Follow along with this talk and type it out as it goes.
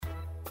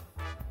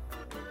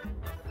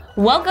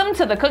Welcome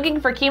to the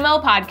Cooking for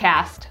Chemo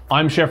podcast.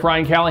 I'm Chef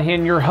Ryan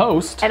Callahan, your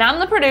host. And I'm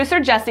the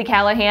producer, Jessie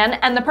Callahan,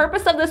 and the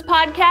purpose of this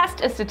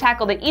podcast is to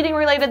tackle the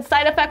eating-related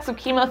side effects of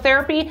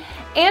chemotherapy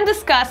and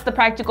discuss the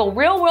practical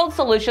real-world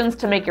solutions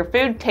to make your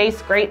food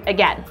taste great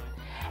again.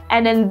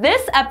 And in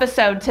this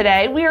episode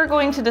today, we are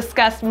going to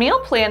discuss meal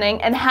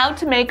planning and how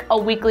to make a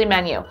weekly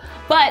menu.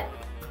 But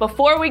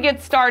before we get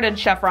started,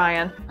 Chef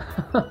Ryan,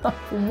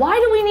 why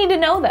do we need to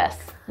know this?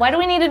 Why do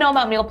we need to know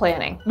about meal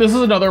planning? This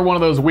is another one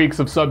of those weeks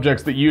of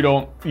subjects that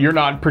you're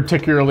not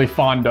particularly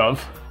fond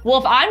of. Well,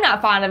 if I'm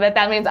not fond of it,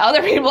 that means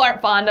other people aren't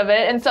fond of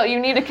it, and so you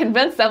need to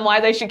convince them why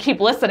they should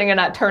keep listening and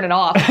not turn it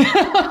off.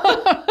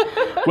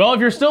 Well, if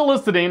you're still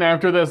listening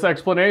after this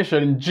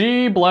explanation,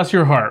 gee, bless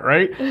your heart,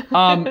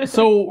 right?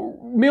 So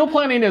meal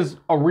planning is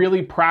a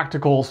really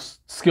practical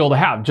skill to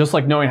have, just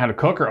like knowing how to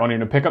cook or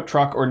owning a pickup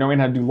truck or knowing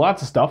how to do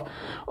lots of stuff.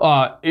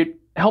 It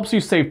helps you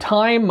save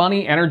time,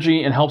 money,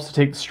 energy, and helps to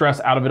take the stress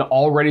out of an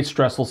already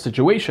stressful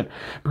situation.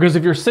 Because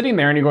if you're sitting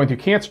there and you're going through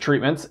cancer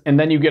treatments, and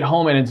then you get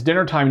home and it's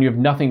dinner time and you have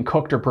nothing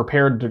cooked or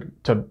prepared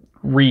to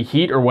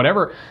reheat or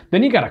whatever,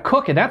 then you gotta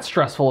cook, and that's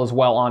stressful as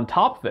well on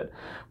top of it.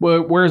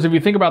 Whereas if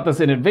you think about this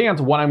in advance,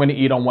 what I'm going to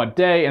eat on what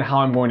day and how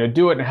I'm going to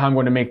do it and how I'm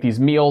going to make these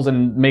meals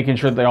and making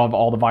sure that they all have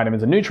all the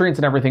vitamins and nutrients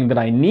and everything that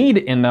I need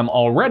in them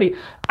already,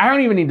 I don't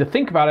even need to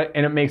think about it,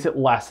 and it makes it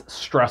less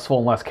stressful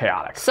and less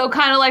chaotic. So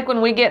kind of like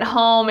when we get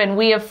home and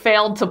we have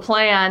failed to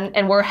plan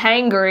and we're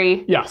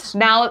hangry. Yes.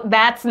 Now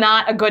that's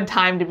not a good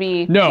time to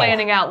be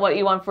planning out what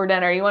you want for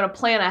dinner. You want to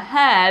plan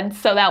ahead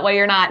so that way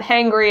you're not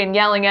hangry and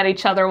yelling at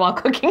each other while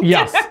cooking dinner.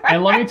 Yes,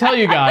 and let me tell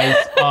you guys,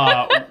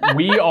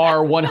 we are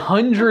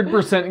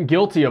 100%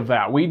 guilty of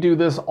that. We do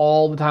this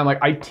all the time. Like,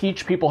 I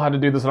teach people how to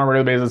do this on a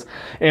regular basis,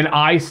 and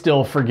I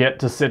still forget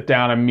to sit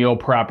down and meal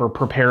prep or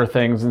prepare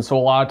things. And so a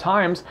lot of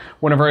times,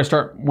 whenever I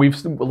start,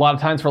 a lot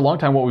of times for a long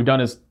time, what we've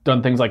done is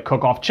done things like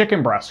cook off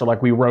chicken breasts, or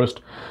like we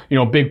roast,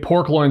 big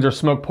pork loins or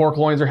smoked pork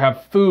loins, or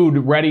have food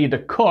ready to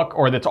cook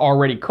or that's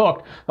already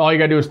cooked. All you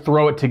gotta do is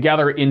throw it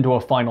together into a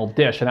final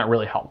dish, and that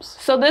really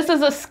helps. So this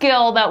is a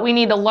skill that we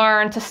need to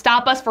learn to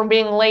stop us from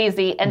being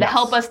lazy and to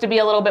help us to be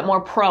a little bit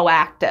more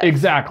proactive.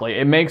 Exactly.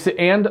 It makes it,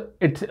 and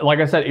it, like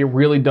I said, it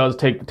really does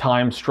take the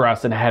time,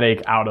 stress, and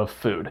headache out of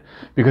food.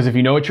 Because if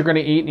you know what you're going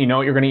to eat, and you know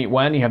what you're going to eat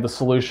when, you have the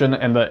solution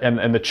and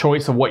the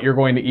choice of what you're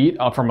going to eat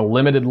from a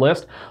limited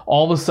list,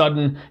 all of a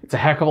sudden it's a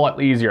heck of a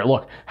lot easier.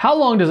 Look, how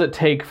long does it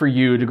take for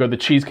you to go to the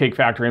Cheesecake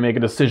Factory and make a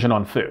decision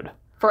on food?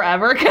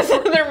 Forever, because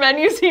their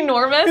menu's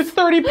enormous. It's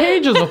 30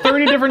 pages of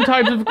 30 different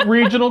types of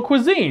regional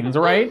cuisines,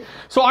 right?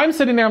 So I'm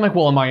sitting there, I'm like,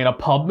 well, am I in a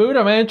pub mood?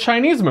 Am I in a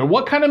Chinese mood?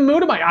 What kind of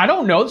mood am I? I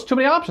don't know, there's too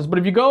many options. But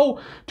if you go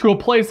to a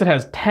place that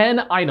has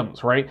 10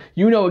 items, right?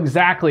 You know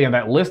exactly on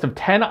that list of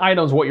 10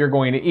 items what you're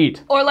going to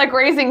eat. Or like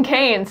Raising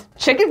Cane's,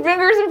 chicken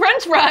fingers and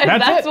french fries.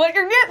 That's what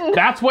you're getting.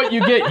 That's what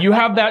you get. You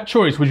have that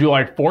choice. Would you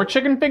like 4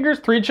 chicken fingers,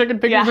 3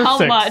 chicken fingers, or 6?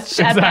 How much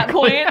at that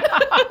point?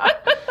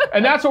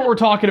 And that's what we're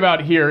talking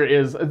about here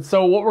is,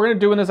 so what we're going to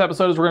do in this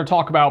episode is we're going to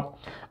talk about,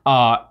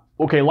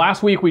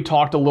 last week we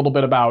talked a little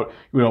bit about,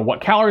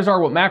 what calories are,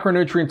 what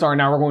macronutrients are.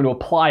 Now we're going to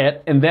apply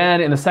it. And then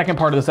in the second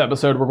part of this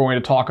episode, we're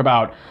going to talk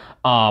about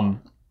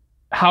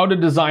how to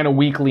design a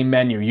weekly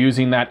menu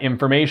using that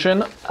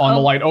information on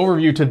the light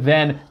overview to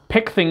then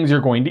pick things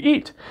you're going to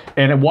eat.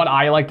 And what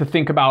I like to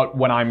think about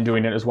when I'm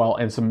doing it as well,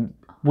 and some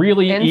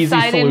really easy solutions.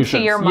 Insight into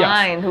your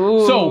mind.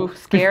 Ooh, so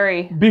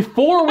scary.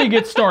 Before we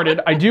get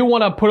started, I do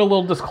want to put a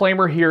little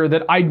disclaimer here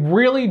that I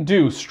really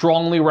do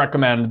strongly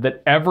recommend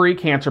that every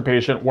cancer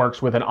patient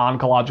works with an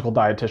oncological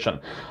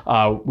dietitian.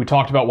 We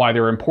talked about why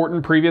they're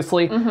important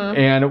previously,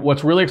 and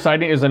what's really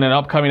exciting is in an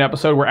upcoming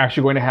episode, we're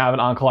actually going to have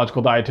an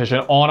oncological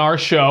dietitian on our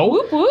show.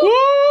 Whoop, whoop.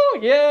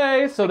 Woo!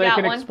 Yay! So they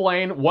can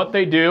explain what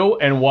they do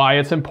and why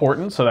it's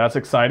important, so that's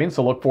exciting,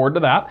 so look forward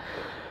to that.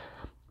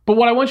 But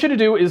what I want you to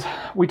do is,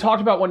 we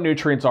talked about what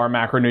nutrients are,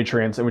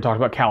 macronutrients, and we talked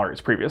about calories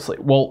previously.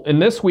 Well, in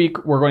this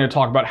week, we're going to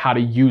talk about how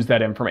to use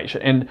that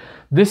information. And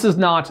this is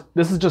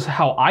just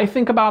how I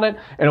think about it,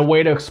 and a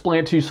way to explain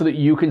it to you so that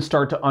you can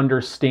start to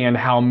understand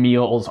how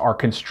meals are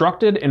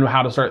constructed and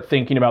how to start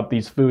thinking about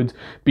these foods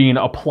being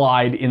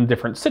applied in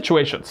different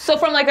situations. So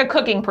from like a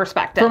cooking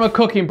perspective. From a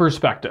cooking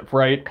perspective,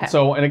 right? Okay.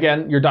 So, and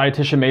again, your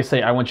dietitian may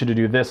say, I want you to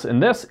do this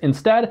and this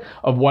instead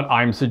of what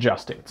I'm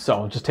suggesting.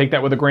 So just take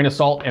that with a grain of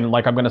salt, and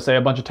like I'm going to say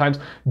a bunch of times,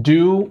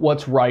 do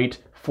what's right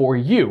for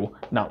you,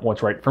 not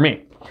what's right for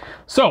me.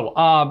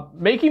 So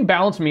making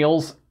balanced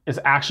meals is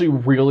actually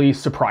really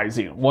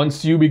surprising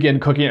once you begin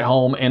cooking at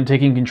home and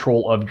taking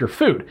control of your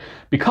food,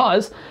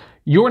 because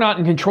you're not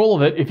in control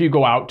of it if you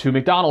go out to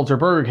McDonald's or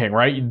Burger King,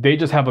 right? They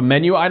just have a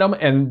menu item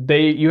and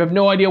you have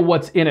no idea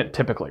what's in it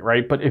typically,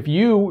 right? But if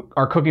you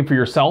are cooking for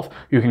yourself,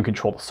 you can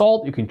control the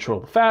salt, you control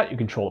the fat, you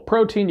control the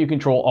protein, you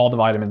control all the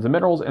vitamins and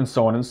minerals, and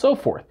so on and so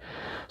forth.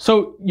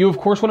 So you of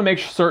course want to make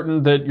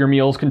certain that your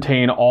meals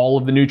contain all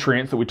of the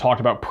nutrients that we talked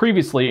about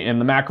previously in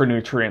the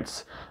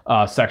macronutrients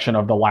section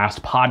of the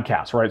last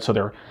podcast, right? So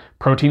they're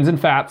proteins and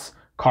fats,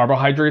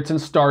 carbohydrates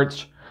and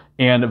starch,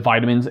 and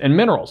vitamins and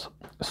minerals.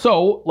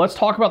 So let's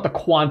talk about the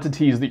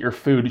quantities that your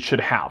food should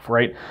have,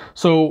 right?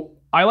 So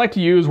I like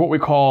to use what we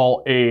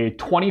call a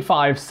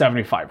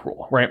 25-75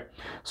 rule, right?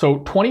 So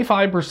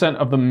 25%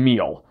 of the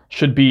meal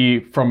should be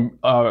from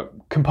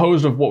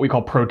composed of what we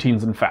call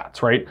proteins and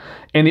fats, right?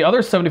 And the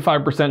other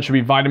 75% should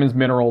be vitamins,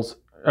 minerals,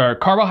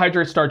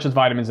 carbohydrates, starches,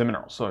 vitamins, and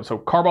minerals. So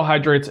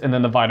carbohydrates and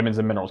then the vitamins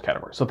and minerals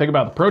category. So think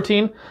about the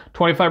protein,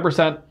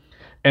 25%,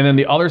 and then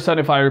the other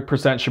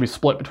 75% should be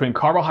split between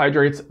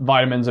carbohydrates,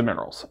 vitamins, and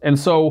minerals. And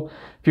so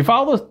if you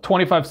follow the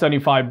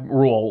 25-75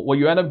 rule, what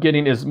you end up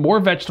getting is more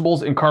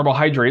vegetables and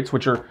carbohydrates,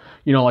 which are,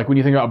 like when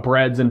you think about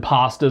breads and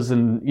pastas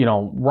and,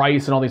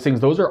 rice and all these things,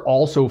 those are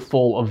also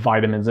full of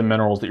vitamins and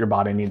minerals that your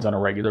body needs on a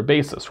regular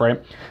basis,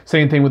 right?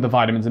 Same thing with the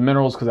vitamins and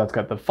minerals, because that's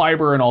got the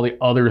fiber and all the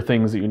other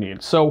things that you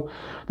need. So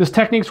this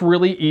technique's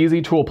really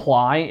easy to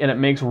apply, and it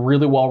makes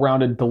really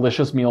well-rounded,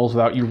 delicious meals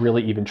without you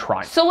really even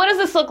trying. So what does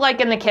this look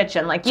like in the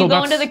kitchen? Like you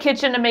go into the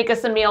kitchen to make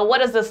us a meal.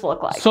 What does this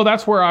look like? So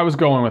that's where I was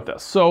going with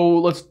this. So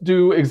let's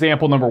do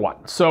example number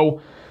one.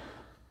 So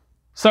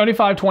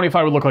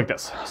 75-25 would look like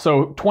this.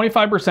 So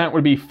 25%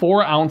 would be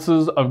 4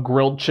 ounces of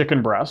grilled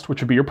chicken breast,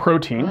 which would be your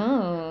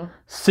protein.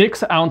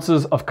 6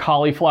 ounces of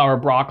cauliflower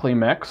broccoli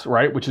mix,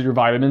 right, which is your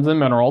vitamins and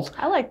minerals.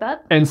 I like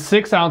that. And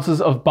 6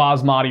 ounces of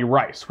basmati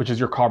rice, which is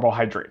your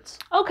carbohydrates.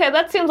 Okay,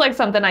 that seems like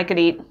something I could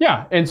eat.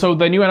 Yeah, and so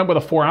then you end up with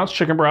a 4-ounce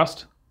chicken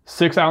breast,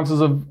 6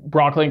 ounces of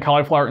broccoli and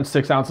cauliflower, and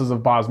 6 ounces of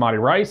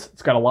basmati rice.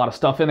 It's got a lot of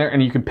stuff in there,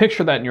 and you can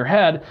picture that in your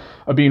head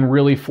of being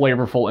really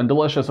flavorful and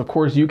delicious. Of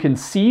course, you can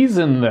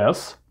season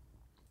this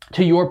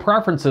to your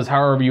preferences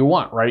however you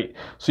want, right?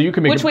 So you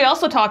can make Which we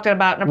also talked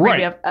about in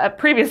a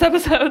previous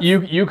episode.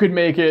 You could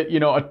make it,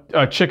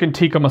 a chicken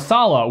tikka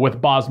masala with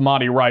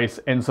basmati rice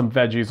and some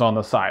veggies on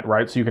the side,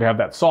 right? So you could have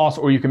that sauce,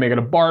 or you can make it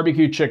a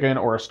barbecue chicken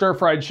or a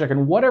stir-fried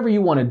chicken, whatever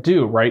you want to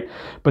do, right?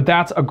 But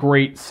that's a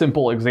great,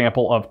 simple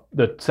example of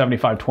the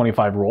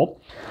 75-25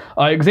 rule.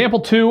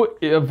 Example 2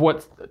 of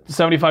what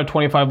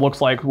 75-25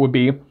 looks like would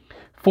be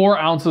 4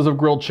 ounces of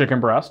grilled chicken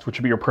breast, which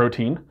would be your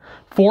protein,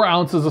 4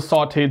 ounces of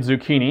sauteed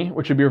zucchini,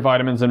 which would be your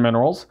vitamins and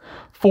minerals,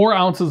 4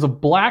 ounces of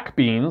black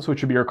beans,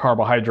 which would be your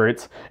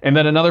carbohydrates, and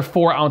then another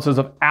 4 ounces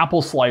of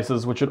apple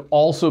slices, which would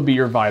also be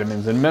your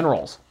vitamins and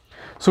minerals.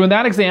 So in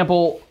that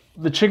example,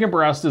 the chicken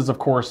breast is, of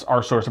course,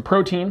 our source of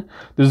protein.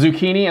 The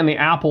zucchini and the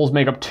apples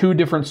make up 2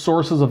 different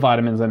sources of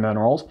vitamins and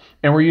minerals.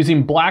 And we're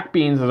using black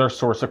beans as our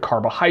source of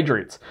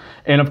carbohydrates.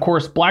 And of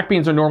course, black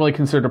beans are normally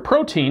considered a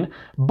protein,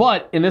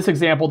 but in this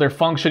example, they're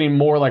functioning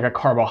more like a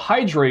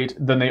carbohydrate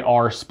than they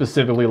are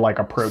specifically like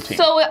a protein.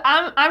 So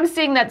I'm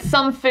seeing that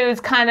some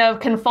foods kind of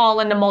can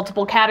fall into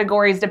multiple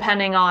categories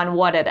depending on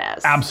what it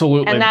is.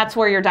 Absolutely. And that's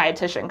where your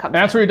dietitian comes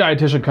in. That's where your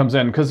dietitian comes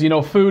in, because,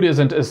 food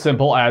isn't as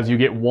simple as you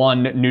get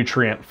one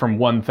nutrient from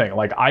one thing.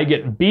 Like I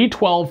get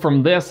B12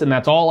 from this and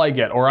that's all I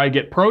get, or I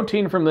get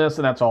protein from this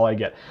and that's all I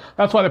get.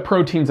 That's why the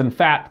proteins and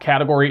fat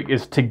category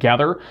is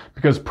together,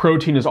 because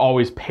protein is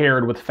always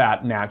paired with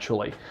fat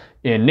naturally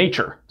in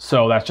nature.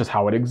 So that's just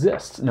how it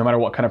exists, no matter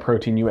what kind of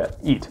protein you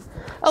eat.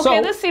 Okay,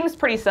 so, this seems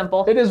pretty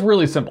simple. It is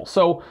really simple.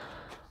 So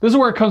this is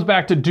where it comes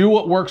back to do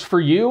what works for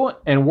you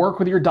and work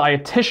with your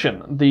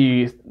dietitian.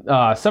 The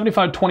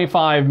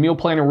 75-25 meal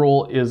planning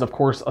rule is, of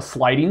course, a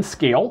sliding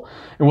scale.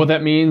 And what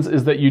that means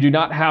is that you do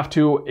not have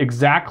to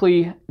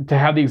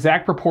have the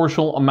exact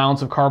proportional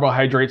amounts of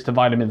carbohydrates to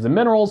vitamins and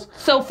minerals.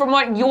 So from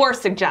what you're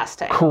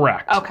suggesting.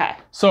 Correct. Okay.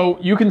 So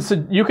you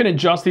can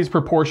adjust these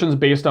proportions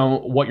based on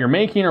what you're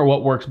making or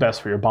what works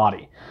best for your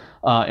body.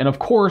 And of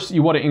course,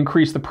 you want to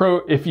increase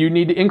if you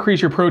need to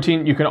increase your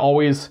protein, you can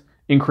always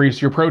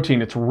increase your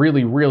protein. It's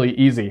really, really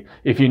easy.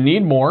 If you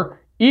need more,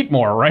 eat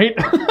more, right?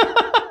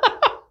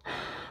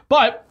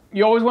 But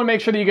you always want to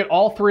make sure that you get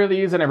all 3 of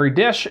these in every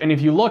dish. And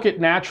if you look at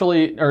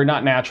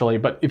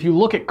if you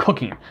look at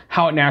cooking,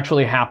 how it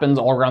naturally happens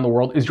all around the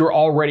world is you're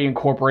already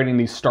incorporating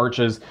these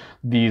starches,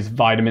 these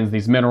vitamins,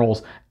 these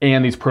minerals,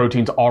 and these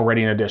proteins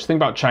already in a dish. Think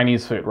about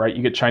Chinese food, right?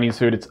 You get Chinese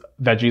food, it's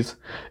veggies,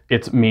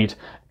 it's meat,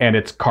 and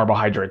it's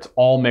carbohydrates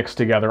all mixed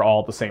together all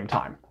at the same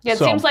time. Yeah, it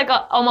seems like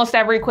almost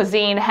every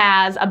cuisine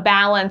has a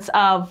balance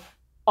of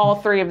all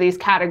 3 of these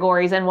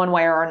categories in one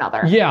way or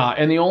another. Yeah,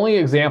 and the only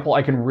example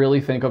I can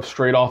really think of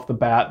straight off the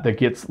bat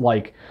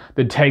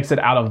that takes it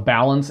out of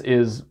balance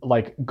is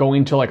like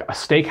going to like a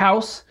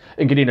steakhouse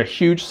and getting a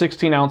huge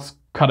 16-ounce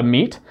cut of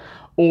meat,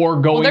 or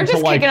going they're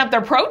just kicking up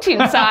their protein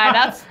side.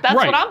 That's right.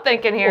 What I'm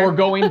thinking here. Or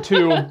going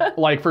to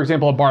like, for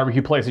example, a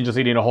barbecue place and just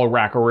eating a whole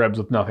rack of ribs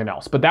with nothing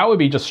else. But that would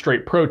be just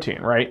straight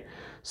protein, right?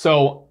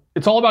 So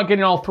it's all about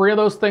getting all 3 of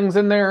those things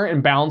in there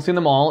and balancing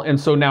them all. And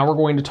so now we're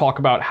going to talk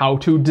about how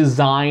to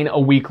design a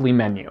weekly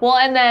menu. Well,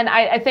 and then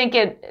I think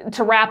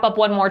to wrap up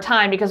one more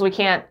time, because we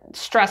can't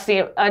stress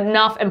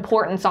enough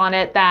importance on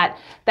it, that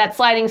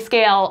sliding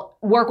scale,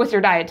 work with your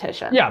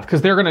dietitian. Yeah,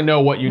 because they're going to know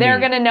what you need. They're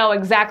going to know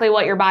exactly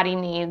what your body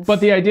needs. But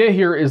the idea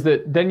here is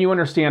that then you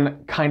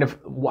understand kind of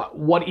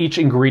what each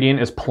ingredient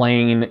is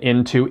playing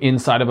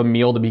inside of a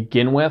meal to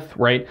begin with,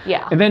 right?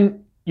 Yeah. And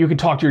then you can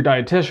talk to your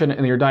dietitian,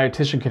 and your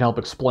dietitian can help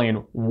explain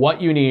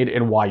what you need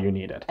and why you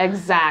need it.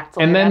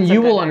 Exactly. And then That's a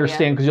you good will idea.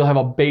 understand, because you'll have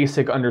a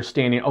basic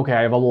understanding. Okay,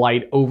 I have a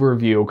light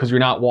overview, because you're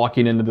not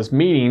walking into this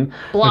meeting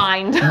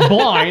Blind.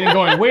 blind and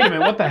going, wait a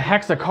minute, what the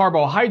heck's a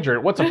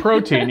carbohydrate? What's a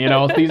protein? You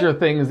know, these are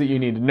things that you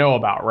need to know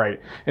about, right?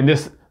 And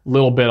this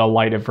little bit of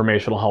light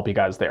information will help you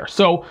guys there.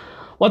 So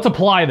let's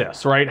apply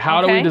this, right?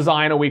 How do we Okay.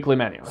 design a weekly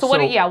menu? So what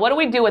do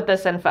we do with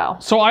this info?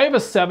 So I have a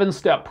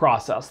 7-step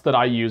process that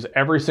I use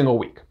every single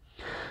week.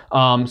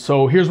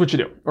 So here's what you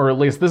do, or at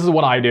least this is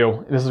what I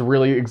do. This is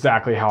really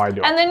exactly how I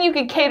do it. And then you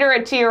could cater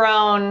it to your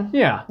own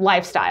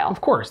lifestyle.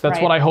 Of course, that's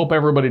Right. what I hope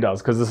everybody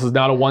does, because this is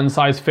not a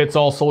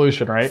one-size-fits-all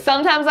solution, right?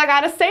 Sometimes I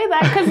gotta say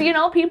that because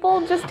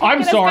people just take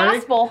I'm it sorry. as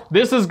gospel.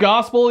 This is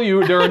gospel.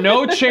 There are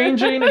no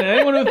changing, and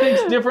anyone who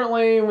thinks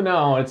differently,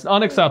 no, it's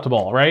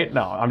unacceptable, right?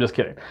 No, I'm just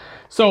kidding.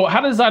 So how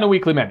to design a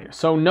weekly menu.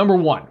 So number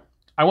one,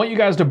 I want you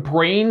guys to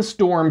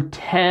brainstorm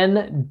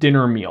 10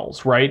 dinner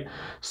meals, right?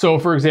 So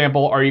for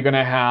example, are you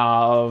gonna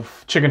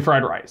have chicken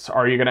fried rice?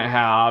 Are you gonna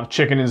have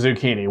chicken and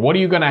zucchini? What are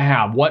you gonna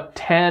have? What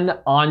 10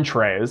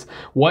 entrees,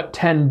 what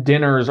 10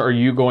 dinners are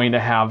you going to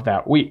have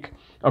that week?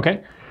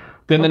 Okay?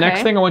 Then the next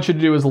Okay. thing I want you to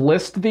do is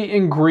list the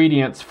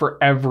ingredients for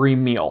every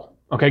meal.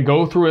 Okay,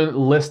 go through and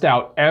list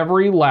out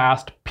every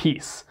last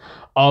piece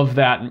of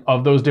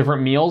those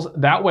different meals.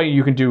 That way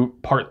you can do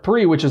part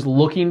 3, which is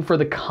looking for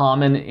the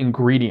common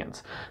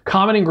ingredients.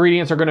 Common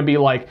ingredients are going to be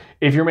like,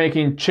 if you're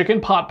making chicken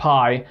pot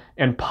pie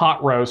and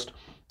pot roast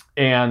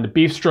and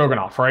beef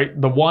stroganoff, right?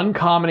 The one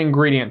common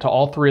ingredient to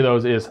all 3 of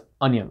those is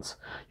onions.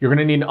 You're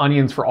going to need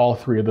onions for all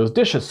 3 of those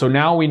dishes. So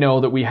now we know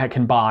that we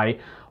can buy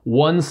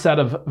one set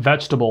of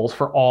vegetables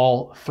for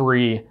all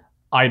 3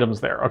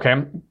 items there,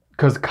 okay?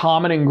 Because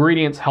common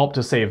ingredients help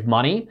to save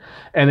money,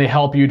 and they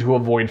help you to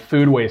avoid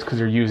food waste because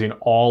you're using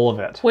all of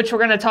it. Which we're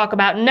going to talk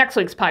about in next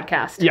week's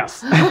podcast.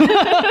 Yes.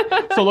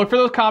 So look for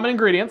those common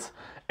ingredients.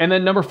 And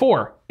then number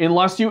 4,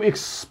 unless you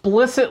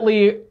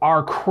explicitly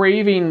are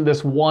craving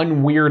this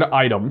one weird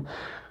item,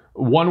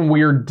 one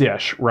weird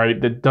dish,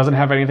 right, that doesn't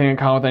have anything in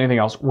common with anything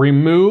else,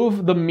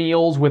 remove the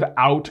meals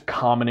without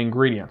common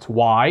ingredients.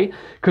 Why?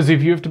 Because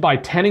if you have to buy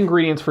 10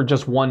 ingredients for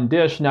just one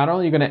dish, not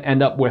only are you going to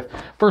end up with,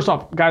 first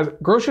off, guys,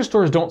 grocery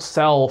stores don't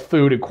sell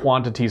food in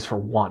quantities for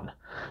one.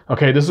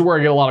 Okay, this is where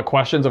I get a lot of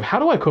questions of how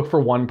do I cook for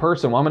one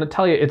person? Well, I'm going to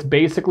tell you, it's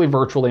basically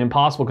virtually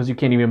impossible because you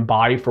can't even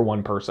buy for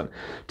one person.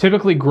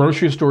 Typically,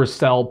 grocery stores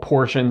sell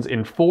portions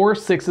in 4,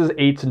 6s,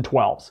 8s, and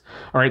 12s.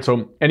 All right,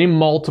 so any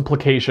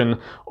multiplication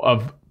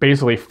of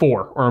basically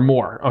 4 or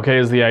more, okay,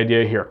 is the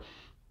idea here.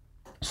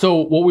 So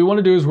what we want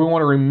to do is we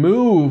want to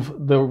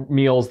remove the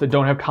meals that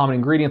don't have common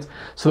ingredients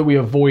so that we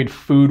avoid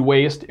food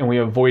waste and we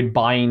avoid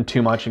buying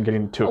too much and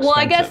getting too expensive. Well,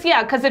 I guess,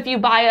 yeah, because if you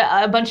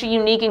buy a bunch of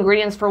unique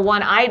ingredients for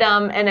one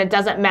item and it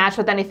doesn't match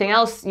with anything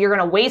else, you're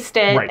going to waste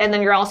it. Right. And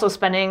then you're also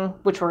spending,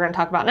 which we're going to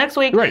talk about next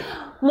week, Right.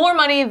 more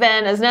money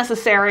than is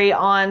necessary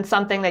on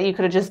something that you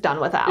could have just done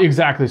without.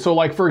 Exactly. So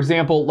like, for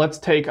example, let's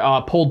take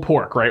pulled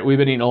pork, right? We've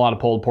been eating a lot of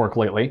pulled pork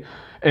lately.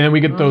 And then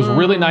we get those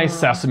really nice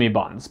sesame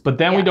buns. But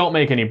then we don't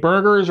make any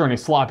burgers or any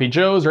sloppy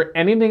joes or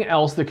anything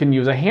else that can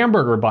use a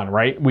hamburger bun,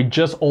 right? We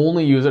just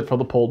only use it for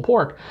the pulled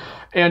pork.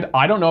 And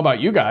I don't know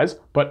about you guys,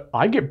 but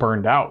I get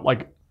burned out.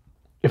 Like,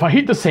 if I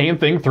eat the same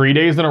thing 3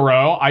 days in a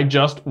row, I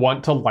just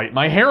want to light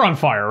my hair on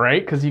fire,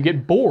 right? Because you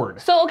get bored.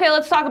 So, okay,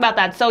 let's talk about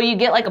that. So you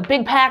get like a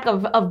big pack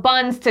of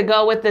buns to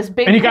go with this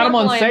big And you got them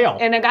pork on loin. sale.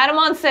 And I got them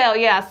on sale,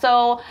 yeah.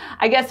 So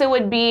I guess it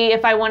would be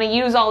if I want to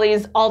use all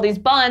these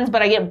buns,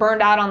 but I get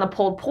burned out on the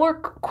pulled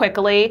pork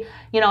quickly,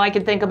 I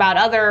could think about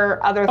other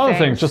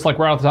things, just like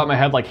right off the top of my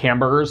head, like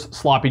hamburgers,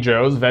 sloppy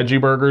joes,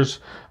 veggie burgers,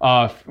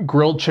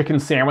 grilled chicken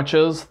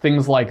sandwiches,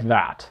 things like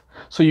that.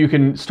 So you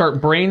can start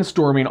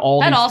brainstorming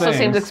all these things. That also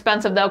seems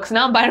expensive though, because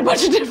now I'm buying a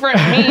bunch of different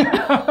meat.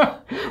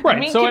 Right.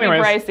 Meat So can be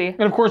anyways, pricey.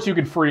 and of course you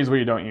could freeze what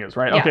you don't use,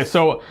 right? Yes.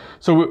 Okay,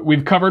 so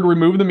we've covered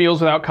remove the meals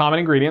without common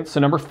ingredients. So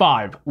number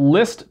 5,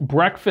 list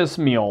breakfast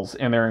meals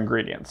and their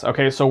ingredients.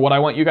 Okay, so what I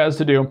want you guys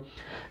to do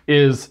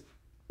is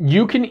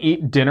you can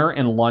eat dinner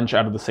and lunch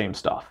out of the same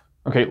stuff.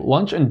 Okay,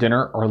 lunch and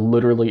dinner are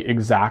literally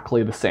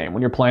exactly the same.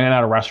 When you're planning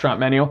out a restaurant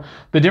menu,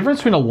 the difference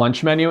between a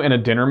lunch menu and a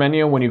dinner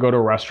menu when you go to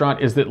a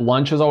restaurant is that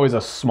lunch is always a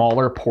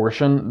smaller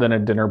portion than a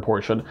dinner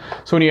portion.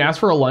 So when you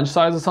ask for a lunch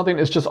size of something,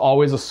 it's just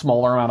always a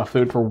smaller amount of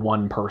food for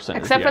one person.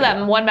 Except for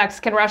that one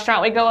Mexican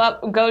restaurant we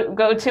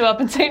go to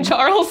up in St.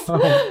 Charles.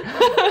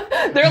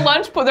 They're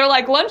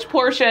like lunch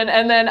portion,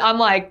 and then I'm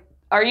like,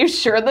 are you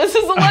sure this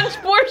is a lunch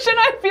portion?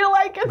 I feel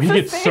like it's We the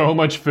get same. so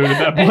much food at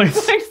that place.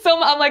 It's like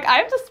I'm like, I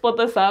have to split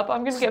this up.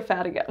 I'm gonna get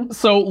fat again.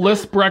 So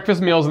list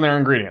breakfast meals and their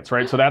ingredients,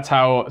 right? So that's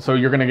how, so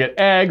you're gonna get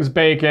eggs,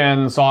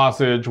 bacon,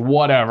 sausage,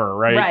 whatever,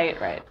 right?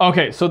 Right.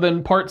 Okay, so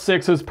then part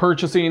 6 is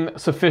purchasing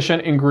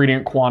sufficient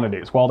ingredient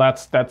quantities. Well,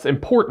 that's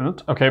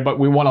important, okay, but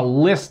we wanna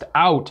list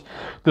out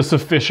the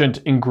sufficient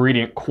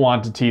ingredient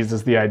quantities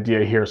is the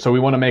idea here. So we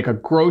wanna make a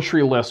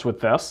grocery list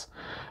with this.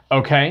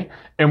 okay?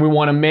 And we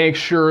want to make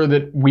sure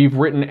that we've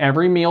written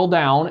every meal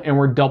down and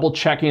we're double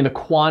checking the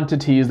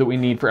quantities that we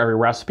need for every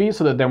recipe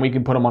so that then we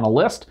can put them on a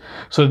list.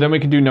 So then we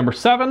can do number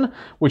 7,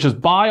 which is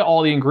buy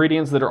all the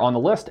ingredients that are on the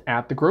list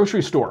at the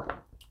grocery store,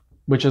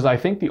 which is, I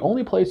think, the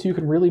only place you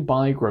can really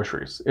buy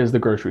groceries is the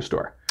grocery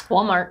store.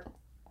 Walmart.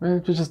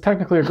 Which is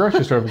technically a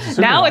grocery store. It's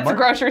a now it's a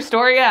grocery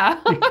store, yeah.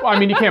 I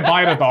mean, you can't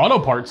buy it at the auto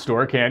parts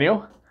store, can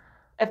you?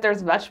 If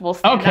there's vegetables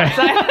stand Okay.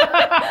 outside.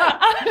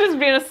 I'm just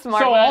being a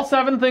smart So one. all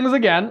 7 things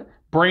again.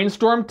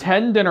 Brainstorm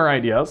 10 dinner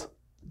ideas.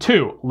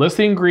 2, list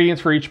the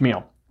ingredients for each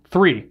meal.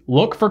 3,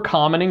 look for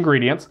common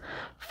ingredients.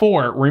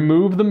 4,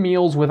 remove the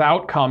meals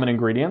without common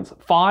ingredients.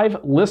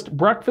 5, list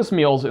breakfast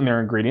meals and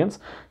their ingredients.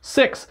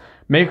 6,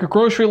 make a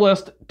grocery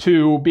list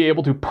to be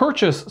able to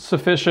purchase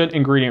sufficient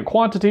ingredient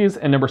quantities.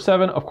 And number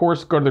 7, of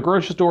course, go to the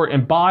grocery store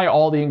and buy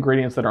all the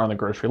ingredients that are on the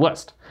grocery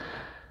list.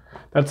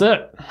 That's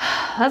it.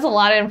 That's a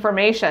lot of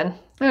information.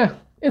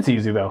 It's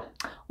easy though.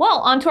 Well,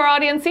 on to our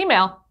audience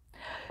email.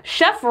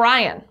 Chef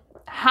Ryan,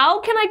 how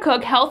can I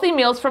cook healthy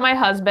meals for my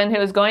husband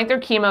who is going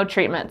through chemo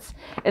treatments?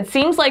 It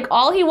seems like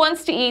all he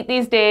wants to eat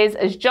these days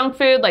is junk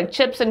food like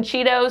chips and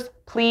Cheetos.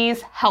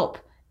 Please help.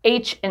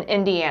 H in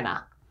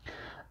Indiana.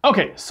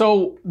 Okay,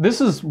 so this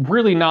is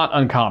really not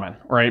uncommon,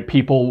 right?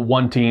 People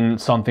wanting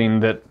something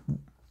that,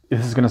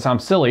 this is going to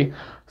sound silly,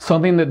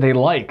 something that they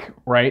like,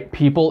 right?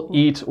 People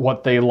eat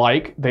what they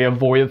like. They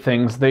avoid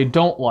things they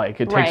don't like.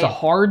 It takes a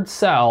hard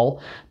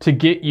sell to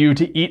get you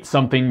to eat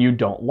something you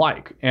don't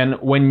like. And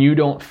when you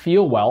don't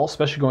feel well,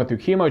 especially going through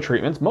chemo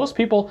treatments, most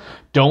people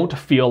don't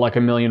feel like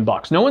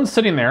 $1,000,000. No one's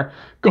sitting there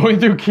going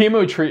through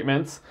chemo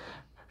treatments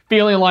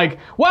feeling like,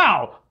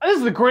 wow, this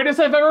is the greatest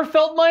I've ever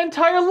felt my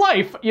entire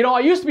life. You know, I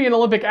used to be an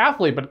Olympic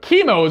athlete, but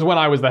chemo is when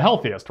I was the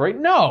healthiest, right?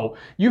 No,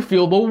 you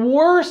feel the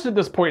worst at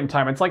this point in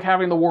time. It's like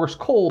having the worst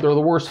cold or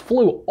the worst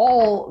flu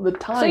all the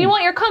time. So you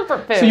want your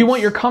comfort foods. So you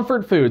want your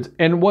comfort foods.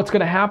 And what's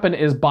going to happen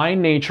is by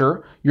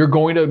nature, you're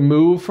going to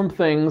move from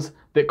things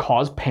that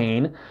cause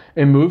pain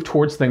and move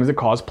towards things that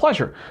cause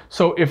pleasure.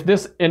 So if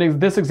in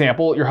this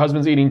example, your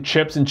husband's eating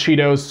chips and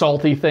Cheetos,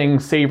 salty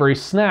things, savory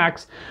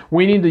snacks,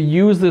 we need to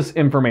use this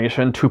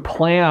information to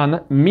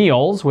plan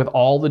meals with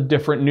all the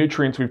different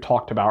nutrients we've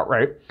talked about,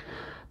 right?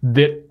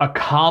 That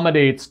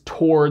accommodates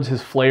towards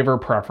his flavor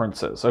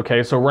preferences,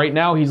 okay? So right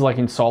now he's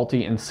liking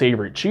salty and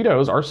savory.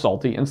 Cheetos are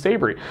salty and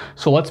savory.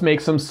 So let's make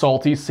some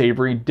salty,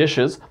 savory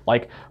dishes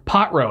like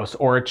pot roast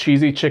or a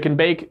cheesy chicken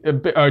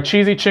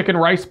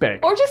rice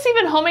bake. Or just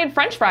even homemade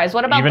French fries.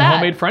 What about even that?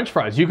 Homemade French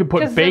fries. You could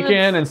put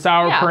bacon and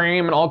sour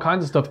cream and all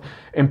kinds of stuff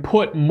and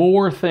put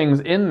more things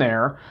in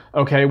there,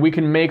 okay? We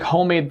can make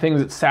homemade things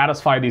that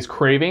satisfy these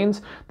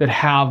cravings that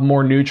have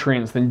more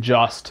nutrients than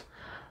just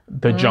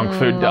the junk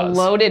food does.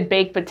 A loaded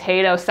baked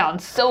potato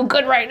sounds so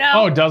good right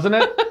now. Oh, doesn't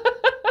it?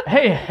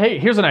 Hey,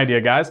 here's an idea,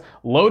 guys.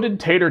 Loaded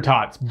tater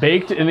tots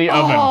baked in the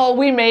oven. Oh,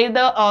 we made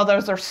those. Oh,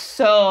 those are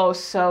so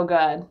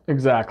good.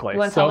 Exactly. You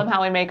want to tell them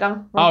how we make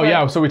them?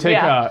 Yeah, so we take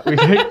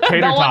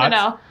tater tots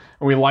know.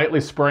 and we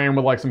lightly spray them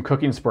with like some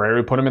cooking spray.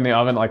 We put them in the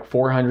oven at like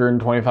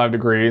 425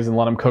 degrees and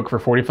let them cook for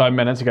 45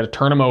 minutes. You got to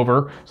turn them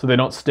over so they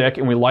don't stick,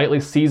 and we lightly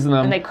season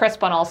them. And they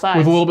crisp on all sides.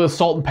 With a little bit of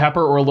salt and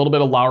pepper or a little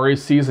bit of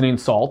Lowry's seasoning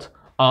salt.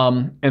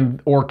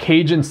 Or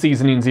Cajun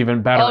seasoning's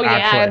even better,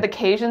 actually. Oh yeah, the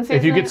Cajun seasoning.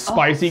 If you get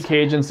spicy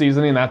Cajun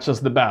seasoning, that's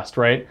just the best,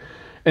 right?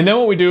 And then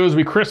what we do is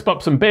we crisp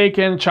up some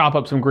bacon, chop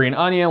up some green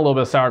onion, a little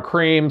bit of sour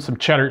cream, some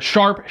cheddar,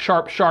 sharp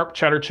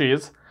cheddar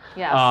cheese.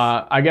 Yes.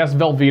 I guess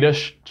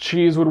Velveeta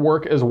cheese would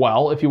work as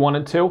well if you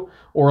wanted to,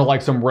 or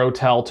like some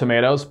Rotel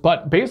tomatoes.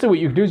 But basically what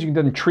you can do is you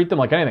can then treat them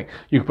like anything.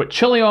 You can put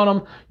chili on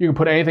them, you can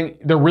put anything.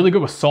 They're really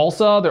good with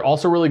salsa. They're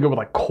also really good with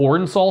like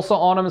corn salsa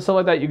on them and stuff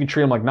like that. You can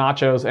treat them like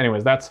nachos.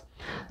 Anyways, that's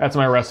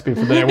my recipe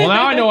for the day. Well,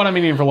 now I know what I'm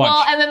eating for lunch.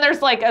 Well, and then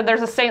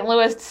there's a St.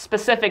 Louis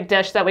specific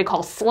dish that we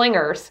call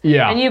slingers.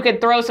 Yeah. And you could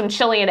throw some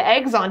chili and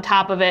eggs on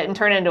top of it and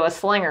turn it into a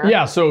slinger.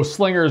 Yeah, so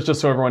slingers, just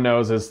so everyone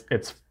knows, is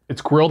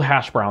it's grilled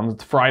hash browns.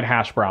 It's fried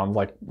hash browns,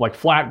 like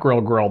flat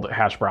grilled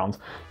hash browns.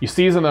 You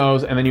season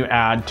those, and then you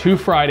add 2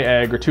 fried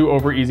egg or 2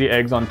 over easy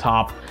eggs on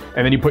top,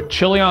 and then you put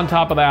chili on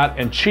top of that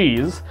and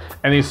cheese,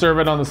 and you serve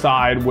it on the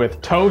side with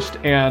toast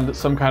and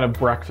some kind of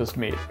breakfast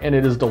meat, and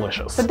it is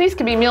delicious. But these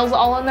could be meals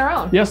all on their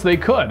own. Yes, they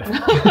could.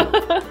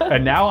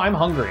 And now I'm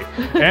hungry.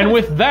 And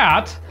with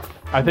that,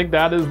 I think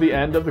that is the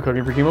end of the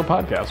Cooking for Chemo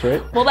podcast,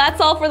 right? Well, that's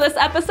all for this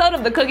episode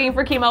of the Cooking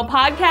for Chemo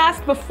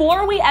podcast.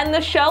 Before we end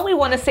the show, we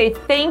want to say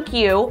thank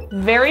you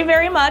very,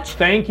 very much.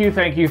 Thank you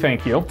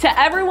to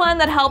everyone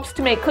that helps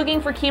to make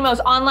Cooking for Chemo's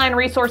online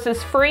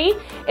resources free.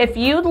 If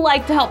you'd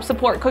like to help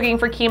support Cooking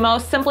for Chemo,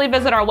 simply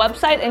visit our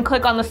website and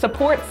click on the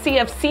Support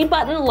CFC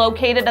button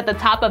located at the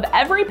top of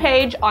every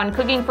page on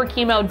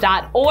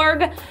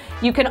cookingforchemo.org.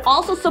 You can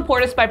also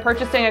support us by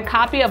purchasing a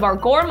copy of our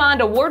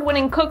Gourmand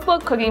award-winning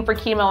cookbook, Cooking for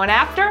Chemo and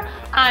After.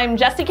 I'm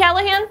Jessie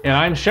Callahan. And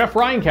I'm Chef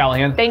Ryan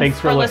Callahan. Thanks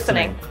for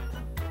listening.